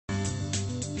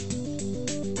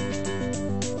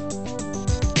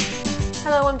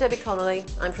Hello, I'm Debbie Connolly.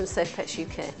 I'm from SafePets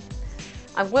UK.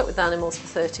 I've worked with animals for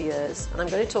 30 years and I'm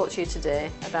going to talk to you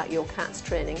today about your cat's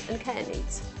training and care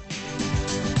needs.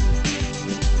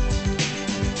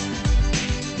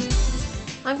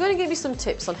 I'm going to give you some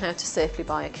tips on how to safely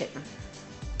buy a kitten.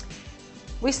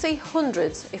 We see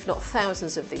hundreds, if not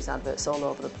thousands, of these adverts all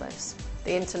over the place.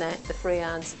 The internet, the free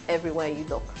ads, everywhere you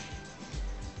look.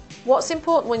 What's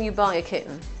important when you buy a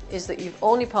kitten is that you've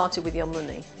only parted with your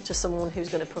money to someone who's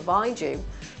going to provide you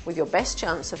with your best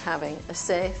chance of having a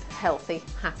safe, healthy,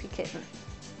 happy kitten.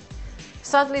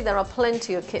 Sadly, there are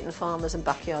plenty of kitten farmers and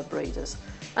backyard breeders,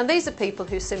 and these are people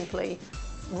who simply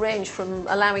range from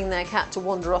allowing their cat to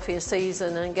wander off in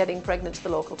season and getting pregnant to the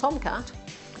local tomcat,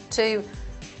 to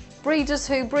breeders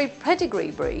who breed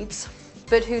pedigree breeds,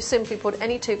 but who simply put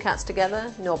any two cats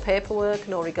together, no paperwork,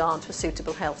 no regard for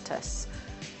suitable health tests.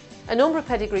 A number of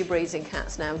pedigree breeds in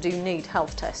cats now do need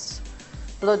health tests,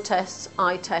 blood tests,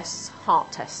 eye tests,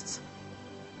 heart tests.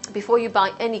 Before you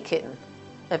buy any kitten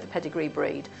of a pedigree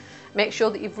breed, make sure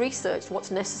that you've researched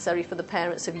what's necessary for the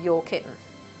parents of your kitten.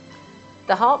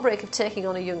 The heartbreak of taking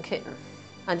on a young kitten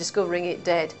and discovering it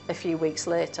dead a few weeks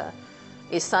later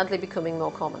is sadly becoming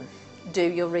more common. Do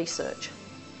your research.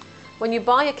 When you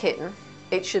buy a kitten,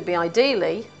 it should be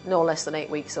ideally no less than 8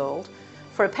 weeks old.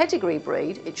 For a pedigree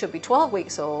breed, it should be 12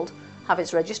 weeks old, have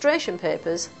its registration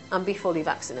papers and be fully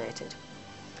vaccinated.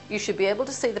 You should be able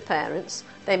to see the parents.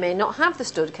 They may not have the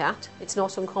stud cat. It's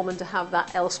not uncommon to have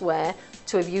that elsewhere,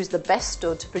 to have used the best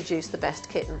stud to produce the best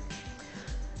kitten.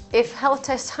 If health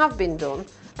tests have been done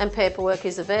and paperwork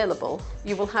is available,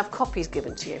 you will have copies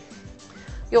given to you.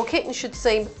 Your kitten should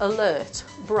seem alert,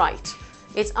 bright.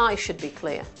 Its eyes should be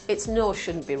clear. Its nose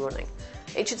shouldn't be running.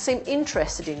 It should seem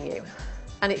interested in you.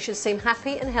 And it should seem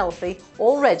happy and healthy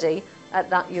already at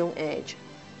that young age.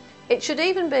 It should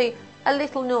even be a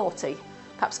little naughty,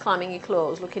 perhaps climbing your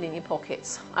clothes, looking in your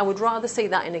pockets. I would rather see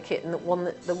that in a kitten than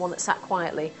the one that sat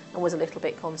quietly and was a little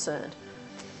bit concerned.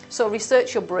 So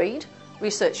research your breed,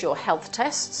 research your health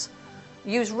tests,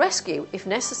 use rescue if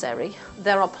necessary.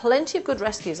 There are plenty of good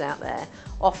rescues out there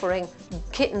offering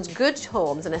kittens good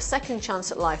homes and a second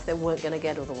chance at life they weren't going to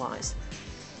get otherwise.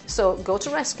 So go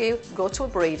to rescue, go to a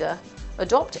breeder,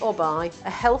 adopt or buy a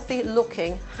healthy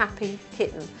looking, happy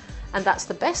kitten, and that's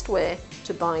the best way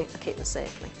to buy a kitten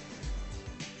safely.